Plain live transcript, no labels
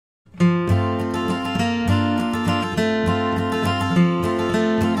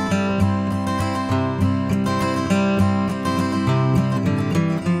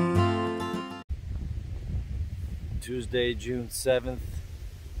Thursday, June 7th,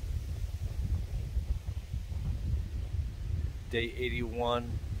 day 81.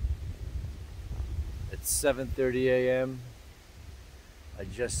 It's 7:30 a.m. I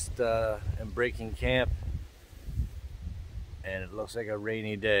just am breaking camp, and it looks like a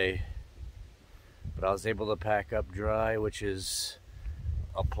rainy day, but I was able to pack up dry, which is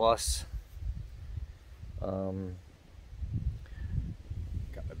a plus. Got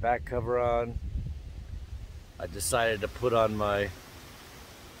my back cover on. I decided to put on my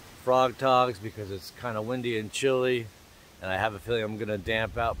frog togs because it's kind of windy and chilly, and I have a feeling I'm gonna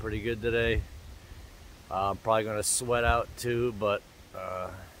damp out pretty good today. I'm probably gonna sweat out too, but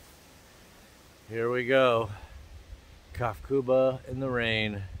here we go. Kafkuba in the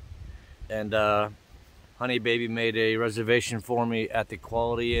rain. And Honey Baby made a reservation for me at the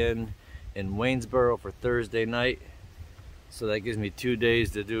Quality Inn in Waynesboro for Thursday night. So that gives me 2 days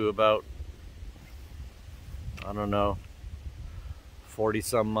to do about, I don't know, 40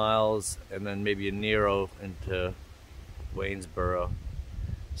 some miles, and then maybe a Nero into Waynesboro.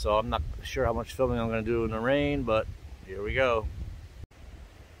 So I'm not sure how much filming I'm going to do in the rain, but here we go.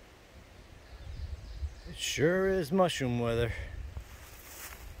 It sure is mushroom weather.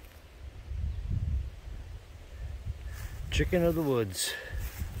 Chicken of the woods.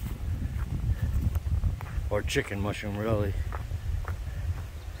 Or chicken mushroom, really.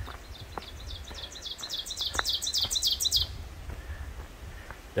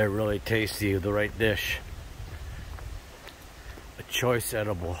 They're really tasty with the right dish. A choice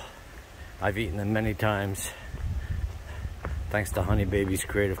edible. I've eaten them many times, thanks to Honey Baby's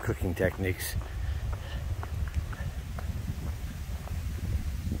creative cooking techniques.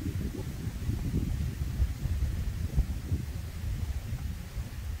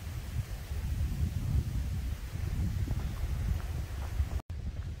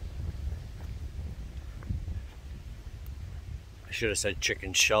 I should have said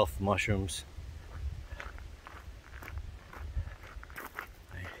chicken shelf mushrooms.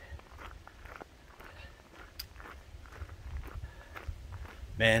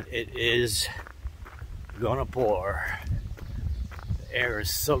 Man, it is gonna pour. The air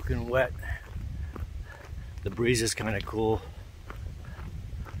is soaking wet. The breeze is kind of cool.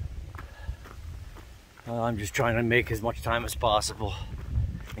 I'm just trying to make as much time as possible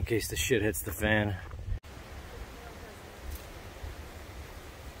in case the shit hits the fan.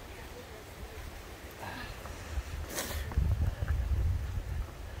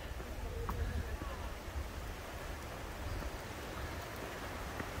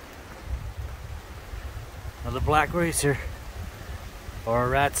 Another black racer, or a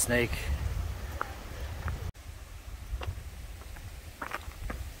rat snake.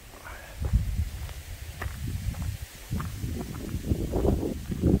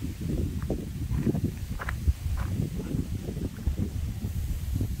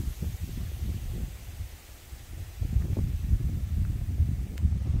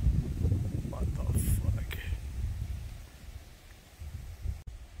 What the fuck?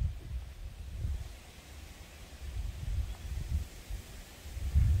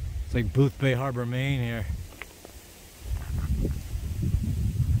 It's like Boothbay Harbor, Maine here.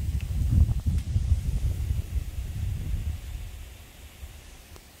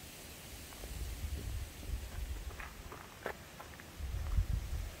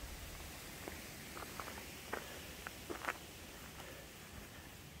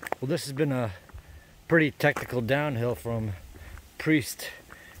 Well, this has been a pretty technical downhill from Priest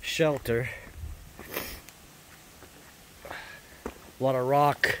Shelter. A lot of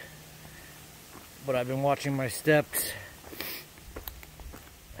rock, but I've been watching my steps.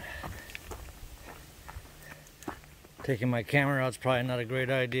 Taking my camera out is probably not a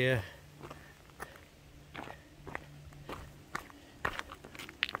great idea.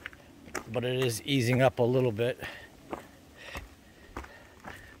 But it is easing up a little bit.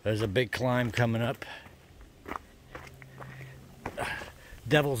 There's a big climb coming up.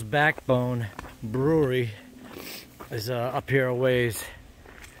 Devil's Backbone Brewery is up here a ways,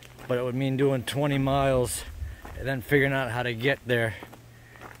 but it would mean doing 20 miles and then figuring out how to get there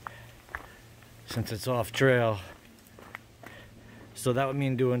since it's off trail. So that would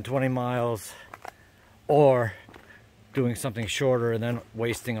mean doing 20 miles or doing something shorter and then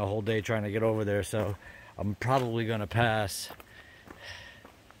wasting a whole day trying to get over there. So I'm probably gonna pass.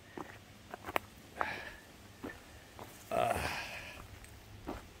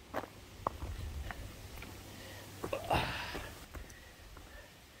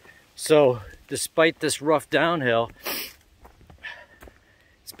 So despite this rough downhill,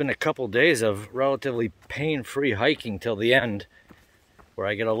 it's been a couple days of relatively pain-free hiking till the end, where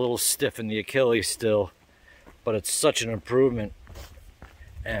I get a little stiff in the Achilles still. but it's such an improvement.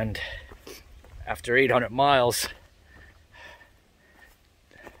 And after 800 miles,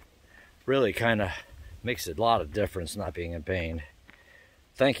 really kind of makes a lot of difference not being in pain.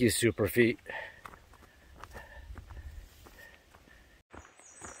 Thank you, Super Feet.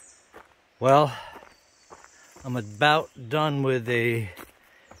 Well, I'm about done with a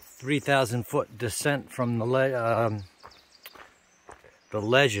 3,000 foot descent from the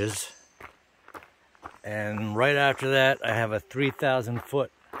ledges, and right after that I have a 3,000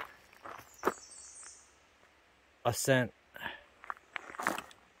 foot ascent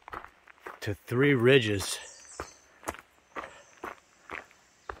to 3 ridges.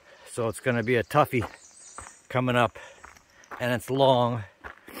 So it's going to be a toughie coming up, and it's long.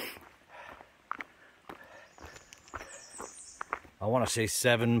 I want to say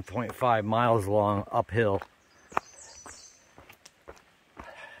 7.5 miles long uphill.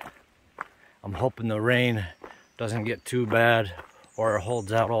 I'm hoping the rain doesn't get too bad or it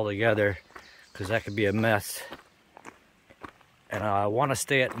holds out altogether, because that could be a mess. And I want to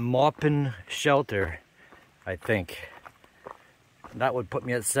stay at Maupin shelter, I think. That would put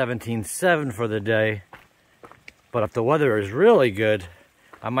me at 17.7 for the day. But if the weather is really good,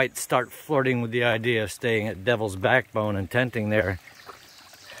 I might start flirting with the idea of staying at Devil's Backbone and tenting there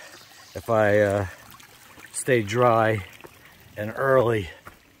if I stay dry and early.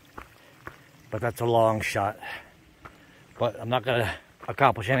 But that's a long shot. But I'm not going to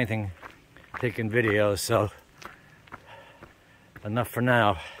accomplish anything taking videos, so enough for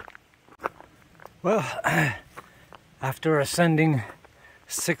now. Well, after ascending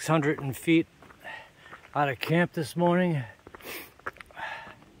 600 feet out of camp this morning,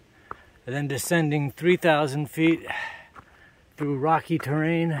 and then descending 3,000 feet through rocky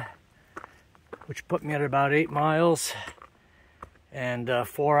terrain, which put me at about 8 miles and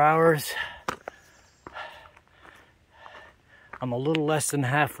 4 hours. I'm a little less than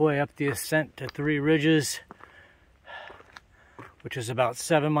halfway up the ascent to 3 ridges, which is about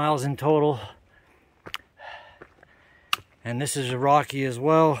 7 miles in total. And this is rocky as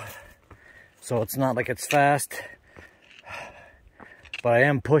well, so it's not like it's fast. But I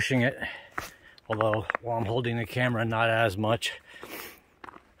am pushing it, although while I'm holding the camera, not as much.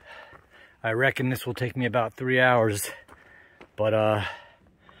 I reckon this will take me about 3 hours. But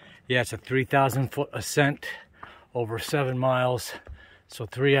yeah, it's a 3,000 foot ascent over 7 miles, so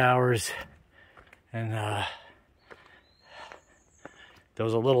 3 hours. And there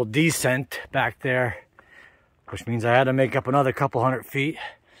was a little descent back there, which means I had to make up another couple hundred feet.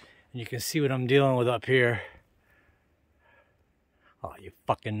 And you can see what I'm dealing with up here. Oh, you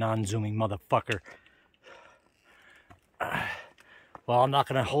fucking non-zooming motherfucker. Well, I'm not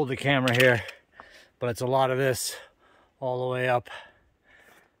going to hold the camera here, but it's a lot of this all the way up.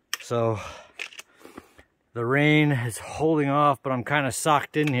 So the rain is holding off, but I'm kind of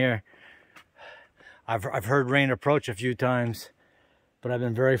socked in here. I've heard rain approach a few times, but I've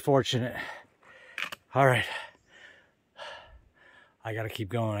been very fortunate. All right. I got to keep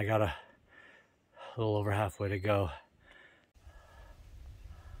going. I got a little over halfway to go.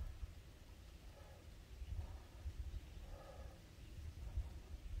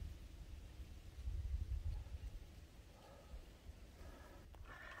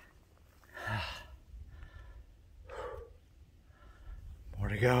 More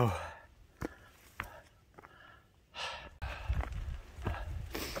to go.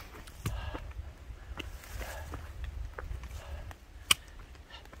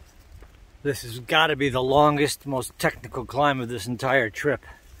 This has got to be the longest, most technical climb of this entire trip.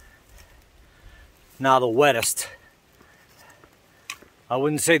 Now the wettest. I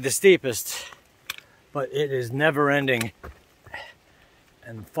wouldn't say the steepest, but it is never ending.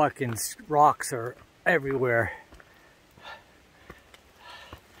 And fucking rocks are everywhere.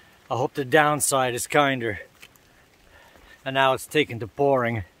 I hope the downside is kinder. And now it's taken to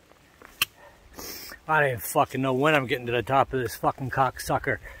pouring. I don't even fucking know when I'm getting to the top of this fucking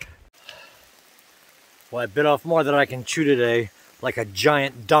cocksucker. Well, I bit off more than I can chew today, like a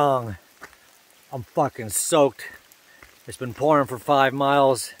giant dong. I'm fucking soaked. It's been pouring for 5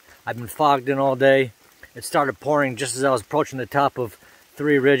 miles. I've been fogged in all day. It started pouring just as I was approaching the top of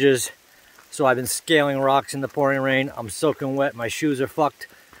 3 ridges. So I've been scaling rocks in the pouring rain. I'm soaking wet, my shoes are fucked.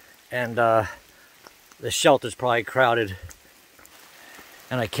 And the shelter's probably crowded.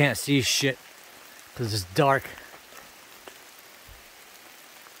 And I can't see shit because it's dark.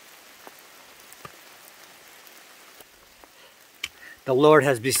 The Lord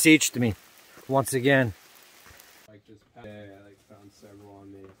has beseeched me once again. Like this past day, I found several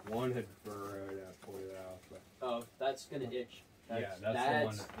on me. One had burrowed, I pulled it out. But oh, that's gonna itch. that's the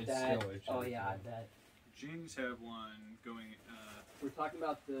one. It's still itching. Oh yeah, Jings have one going. We're talking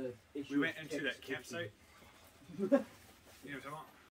about the issue. We went into that campsite. You know what I'm talking about?